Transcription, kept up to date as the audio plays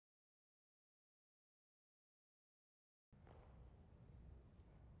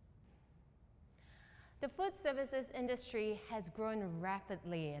The food services industry has grown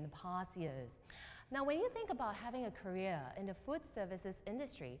rapidly in the past years. Now, when you think about having a career in the food services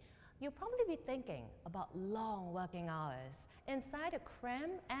industry, you'll probably be thinking about long working hours inside a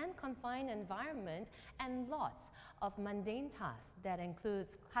cramped and confined environment and lots of mundane tasks that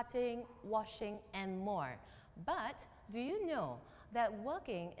includes cutting, washing, and more. But do you know that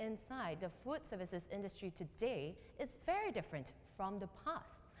working inside the food services industry today is very different from the past?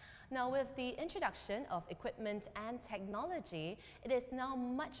 Now, with the introduction of equipment and technology, it is now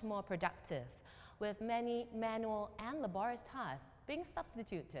much more productive, with many manual and laborious tasks being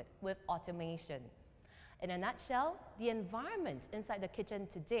substituted with automation. In a nutshell, the environment inside the kitchen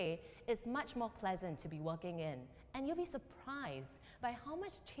today is much more pleasant to be working in, and you'll be surprised by how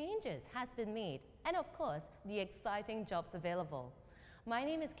much changes has been made, and of course, the exciting jobs available. My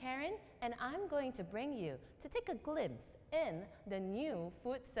name is Karin, and I'm going to bring you to take a glimpse in the new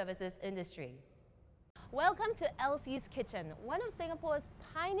food services industry. Welcome to Elsie's Kitchen, one of Singapore's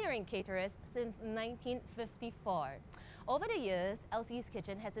pioneering caterers since 1954. Over the years, Elsie's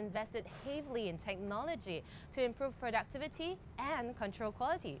Kitchen has invested heavily in technology to improve productivity and control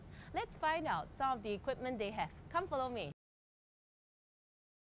quality. Let's find out some of the equipment they have. Come follow me.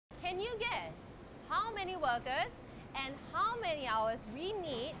 Can you guess how many workers and how many hours we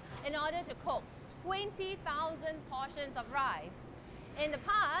need in order to cook 20,000 portions of rice? In the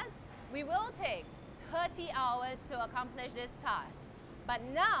past, we will take 30 hours to accomplish this task. But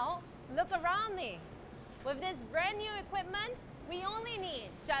now, look around me. With this brand new equipment, we only need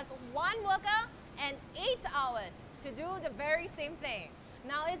just one worker and 8 hours to do the very same thing.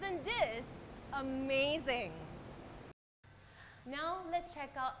 Now, isn't this amazing? Now, let's check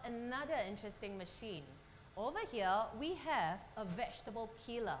out another interesting machine. Over here, we have a vegetable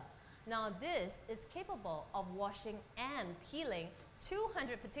peeler. Now, this is capable of washing and peeling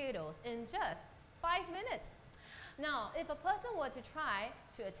 200 potatoes in just 5 minutes. Now, if a person were to try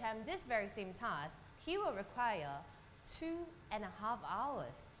to attempt this very same task, he will require 2.5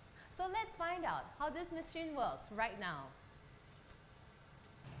 hours. So let's find out how this machine works right now.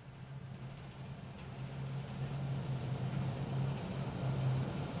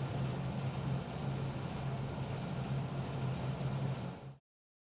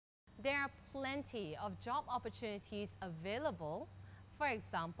 There are plenty of job opportunities available. For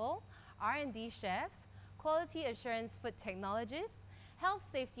example, R&D chefs, quality assurance food technologists, health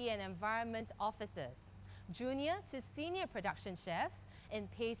safety and environment officers, junior to senior production chefs in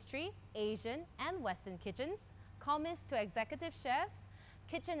pastry, Asian and Western kitchens, commis to executive chefs,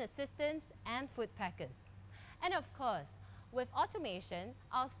 kitchen assistants and food packers. And of course, with automation,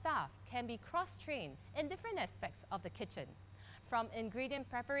 our staff can be cross-trained in different aspects of the kitchen, from ingredient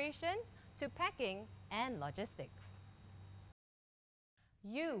preparation to packing and logistics.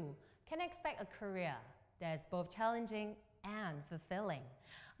 You can expect a career that is both challenging and fulfilling,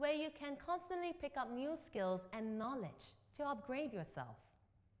 where you can constantly pick up new skills and knowledge to upgrade yourself.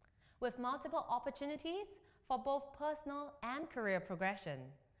 With multiple opportunities for both personal and career progression,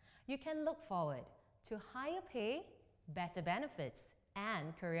 you can look forward to higher pay, better benefits,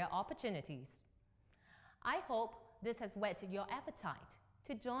 and career opportunities. I hope this has whetted your appetite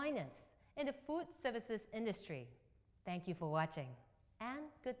to join us in the food services industry. Thank you for watching, and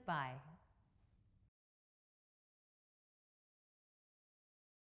goodbye.